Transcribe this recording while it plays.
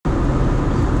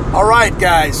All right,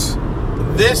 guys,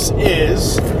 this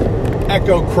is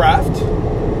Echo Craft,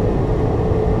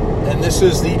 and this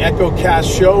is the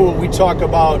EchoCast show where we talk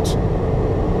about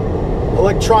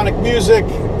electronic music,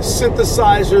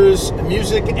 synthesizers,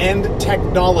 music, and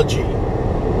technology.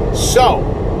 So,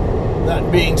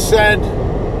 that being said,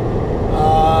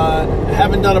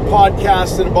 haven't done a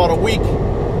podcast in about a week.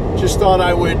 Just thought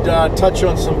I would touch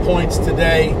on some points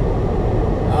today.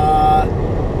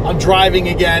 I'm driving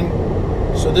again.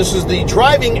 So this is the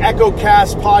Driving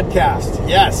EchoCast podcast.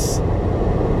 Yes,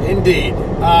 indeed.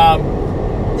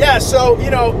 So,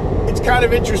 it's kind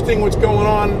of interesting what's going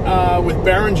on with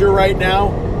Behringer right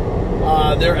now.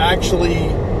 They're actually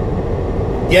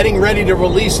getting ready to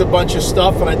release a bunch of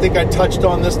stuff, and I think I touched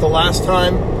on this the last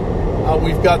time.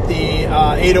 We've got the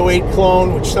 808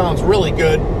 clone, which sounds really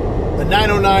good. The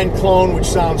 909 clone, which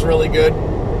sounds really good.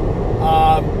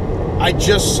 I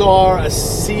just saw a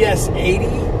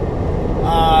CS80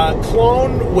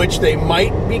 clone, which they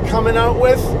might be coming out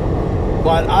with,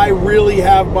 but I really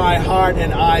have my heart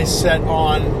and eyes set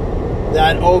on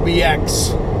that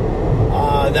OBX.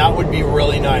 That would be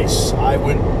really nice.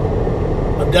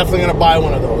 I'm definitely going to buy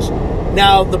one of those.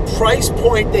 Now, the price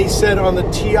point they said on the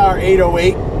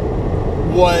TR-808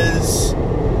 was,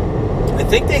 I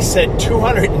think they said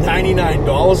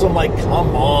 $299. I'm like,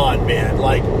 come on, man.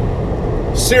 Like,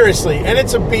 seriously. And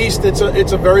it's a beast. It's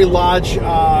a very large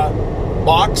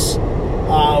box,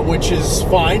 which is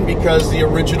fine because the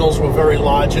originals were very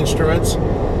large instruments.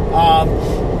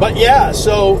 But yeah,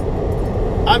 so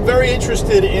I'm very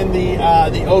interested in the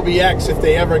OBX if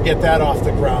they ever get that off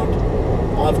the ground.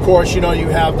 Of course, you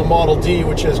have the Model D,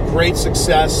 which has great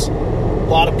success. A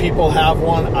lot of people have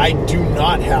one. I do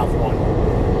not have one.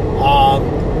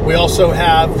 We also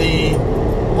have the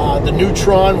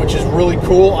Neutron, which is really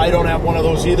cool. I don't have one of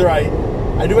those either. I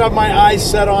do have my eyes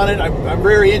set on it. I'm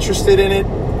very interested in it.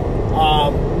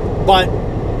 But,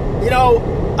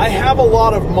 I have a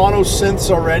lot of mono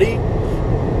synths already.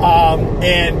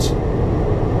 And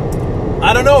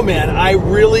I don't know, man. I'm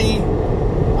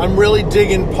really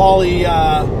digging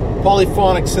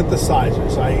polyphonic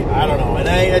synthesizers. I don't know. And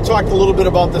I talked a little bit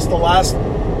about this the last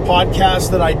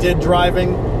podcast that I did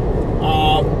driving.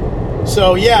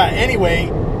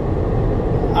 Anyway,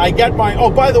 I got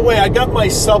my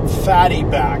Sub Fatty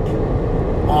back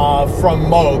from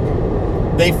Moog.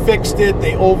 They fixed it.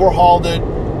 They overhauled it.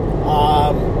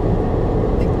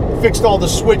 They fixed all the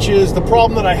switches. The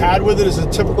problem that I had with it is a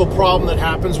typical problem that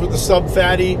happens with the Sub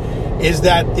Fatty is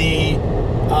that the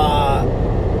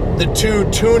two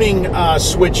tuning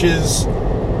switches,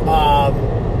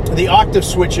 the octave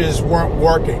switches weren't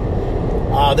working.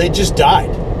 They just died.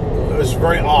 It was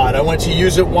very odd. I went to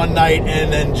use it one night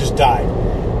and then just died.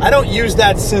 I don't use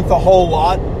that synth a whole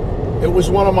lot. It was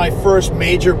one of my first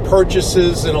major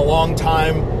purchases in a long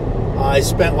time. I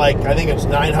spent I think it was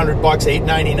 $900,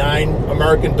 $899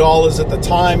 American dollars at the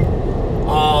time.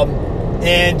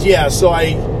 So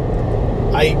I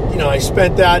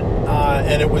spent that,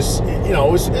 and it was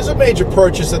a major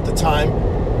purchase at the time.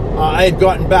 I had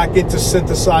gotten back into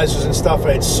synthesizers and stuff.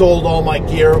 I had sold all my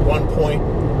gear at one point,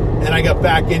 and I got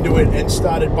back into it and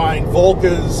started buying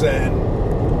Volcas and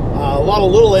a lot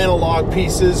of little analog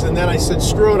pieces. And then I said,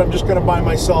 screw it, I'm just going to buy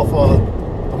myself a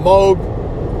Moog.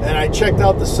 And I checked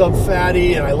out the Sub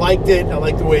Fatty, and I liked it. I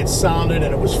liked the way it sounded,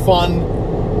 and it was fun.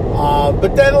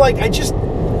 But then, I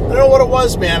don't know what it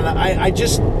was, man. I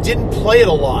just didn't play it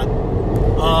a lot.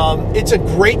 It's a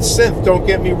great synth, don't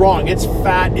get me wrong. It's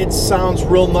fat. It sounds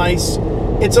real nice.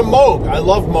 It's a Moog. I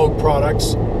love Moog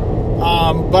products.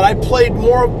 But I played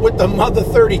more with the Mother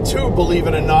 32, believe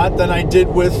it or not, than I did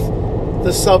with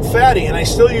the Sub Fatty. And I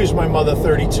still use my Mother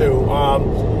 32.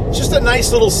 It's just a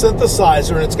nice little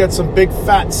synthesizer, and it's got some big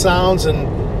fat sounds and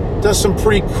does some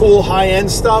pretty cool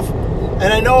high-end stuff.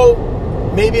 And I know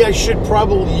maybe I should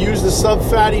probably use the Sub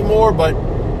Fatty more, but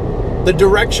the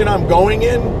direction I'm going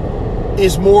in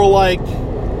is more like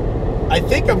I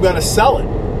think I'm going to sell it.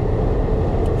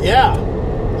 Yeah.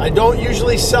 I don't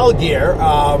usually sell gear.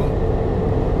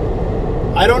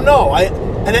 I don't know.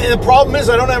 And the problem is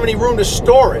I don't have any room to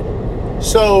store it.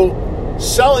 So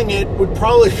selling it would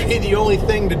probably be the only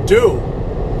thing to do.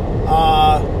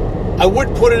 I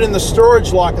would put it in the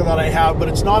storage locker that I have, but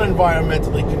it's not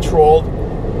environmentally controlled.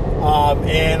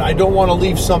 And I don't want to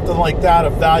leave something like that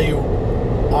of value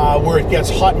where it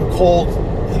gets hot and cold.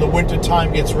 In the winter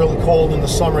time, gets really cold. In the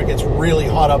summer, it gets really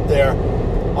hot up there.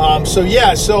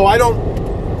 So I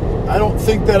don't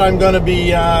think that I'm going to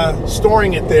be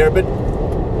storing it there, but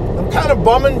I'm kind of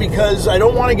bumming because I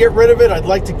don't want to get rid of it. I'd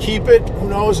like to keep it. Who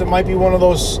knows? It might be one of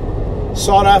those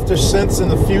sought-after synths in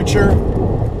the future.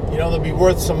 They'll be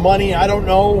worth some money. I don't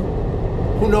know.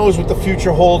 who knows what the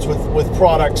future holds with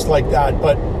products like that.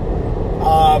 But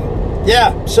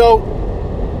yeah, so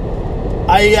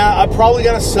I'm probably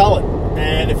going to sell it.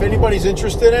 And if anybody's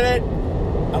interested in it,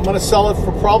 I'm going to sell it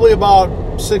for probably about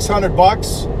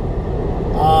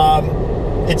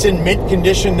 $600. It's in mint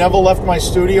condition, never left my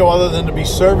studio other than to be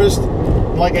serviced.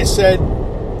 Like I said,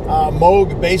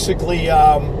 Moog basically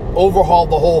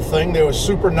overhauled the whole thing. They were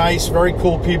super nice, very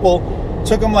cool people.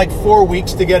 Took them like 4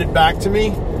 weeks to get it back to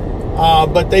me.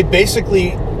 But they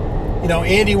basically,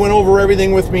 Andy went over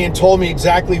everything with me and told me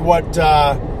exactly what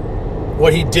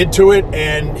he did to it.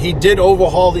 And he did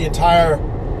overhaul the entire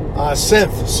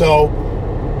synth. So,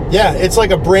 yeah, it's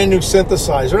like a brand new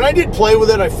synthesizer. And I did play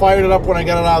with it. I fired it up when I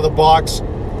got it out of the box.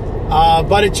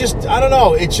 But it just, I don't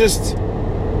know. It just,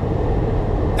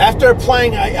 after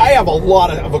playing, I have a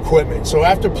lot of equipment. So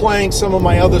after playing some of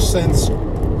my other synths,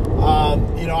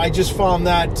 I just found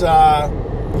that, I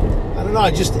don't know,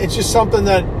 it's just something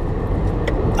that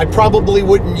I probably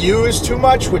wouldn't use too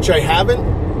much, which I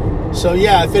haven't. So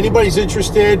yeah, if anybody's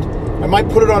interested, I might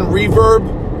put it on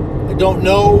reverb. I don't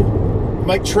know. I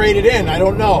might trade it in. I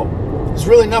don't know. There's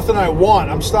really nothing I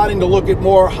want. I'm starting to look at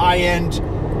more high-end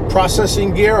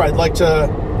processing gear. I'd like to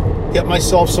get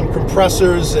myself some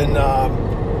compressors and,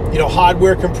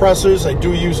 hardware compressors. I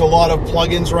do use a lot of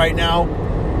plugins right now.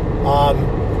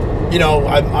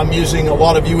 I'm using a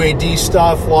lot of UAD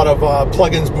stuff, a lot of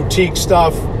Plugins Boutique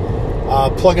stuff,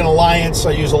 Plugin Alliance.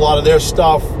 I use a lot of their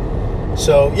stuff.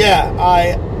 So yeah,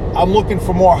 I'm looking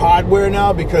for more hardware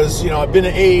now because I've been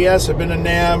to AES, I've been to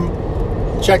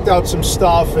NAMM, checked out some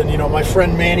stuff, and my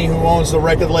friend Manny, who owns the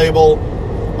record label,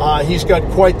 he's got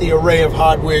quite the array of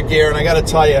hardware gear, and I got to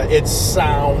tell you, it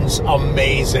sounds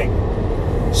amazing.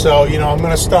 So I'm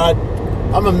going to start.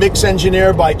 I'm a mix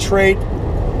engineer by trade.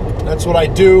 That's what I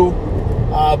do.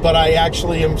 But I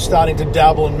actually am starting to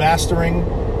dabble in mastering,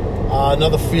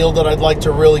 another field that I'd like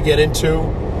to really get into.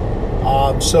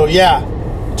 So yeah,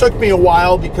 it took me a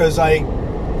while because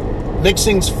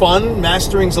mixing's fun,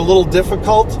 mastering's a little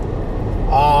difficult.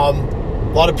 A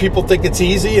lot of people think it's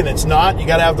easy, and it's not. You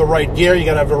got to have the right gear, you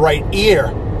got to have the right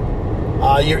ear.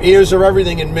 Your ears are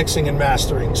everything in mixing and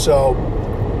mastering. So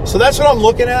that's what I'm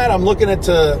looking at. I'm looking at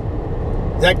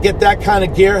get that kind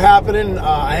of gear happening.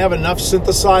 I have enough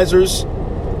synthesizers.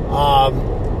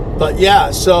 But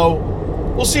yeah, so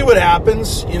we'll see what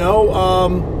happens.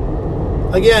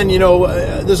 Again,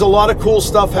 there's a lot of cool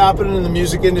stuff happening in the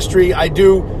music industry. I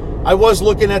was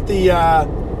looking at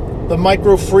the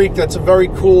Micro Freak. That's a very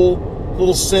cool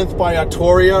little synth by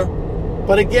Arturia.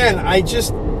 But again,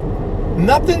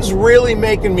 nothing's really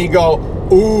making me go,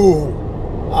 ooh.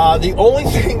 The only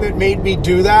thing that made me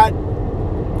do that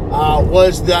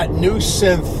was that new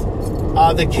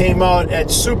synth that came out at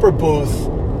Super Booth.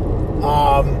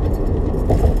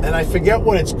 And I forget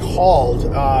what it's called.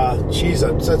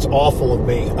 That's awful of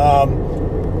me.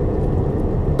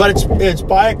 But it's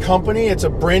by a company. It's a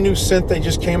brand new synth they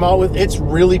just came out with. It's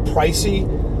really pricey.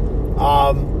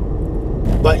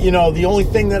 But the only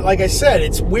thing that, like I said,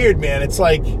 it's weird, man. It's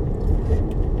like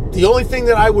the only thing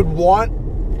that I would want,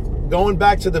 going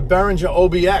back to the Behringer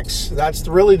OBX, that's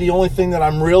really the only thing that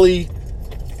I'm really,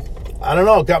 I don't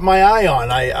know, got my eye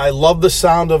on. I love the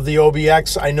sound of the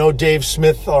OBX. I know Dave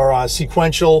Smith or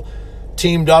Sequential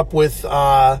teamed up with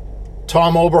Tom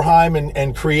Oberheim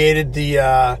and created the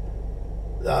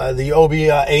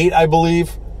OB8, I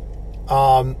believe,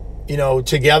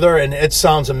 together, and it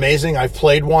sounds amazing. I've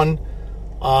played one.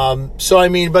 But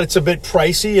it's a bit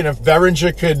pricey, and if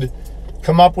Behringer could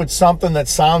come up with something that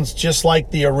sounds just like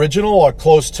the original or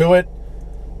close to it,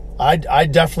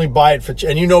 I'd definitely buy it for.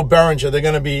 And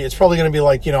Behringer, it's probably gonna be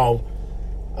like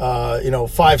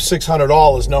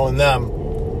 $500-600 knowing them.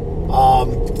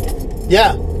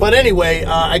 Yeah, but anyway,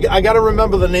 I got to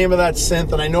remember the name of that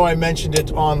synth, and I know I mentioned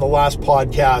it on the last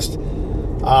podcast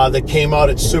that came out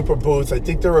at Super Booth. I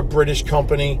think they're a British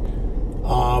company,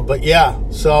 but yeah.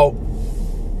 So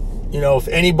if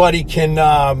anybody can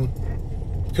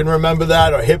remember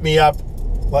that or hit me up,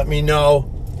 let me know.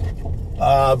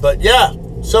 But yeah.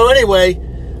 So anyway,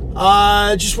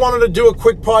 just wanted to do a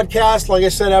quick podcast. Like I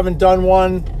said, I haven't done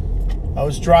one. I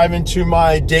was driving to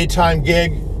my daytime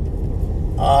gig,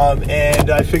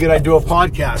 and I figured I'd do a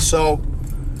podcast. So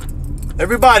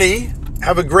everybody,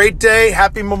 have a great day.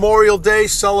 Happy Memorial Day.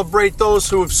 Celebrate those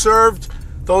who have served,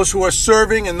 those who are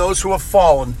serving, and those who have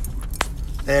fallen.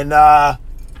 And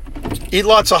eat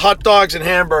lots of hot dogs and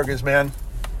hamburgers, man.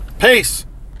 Peace.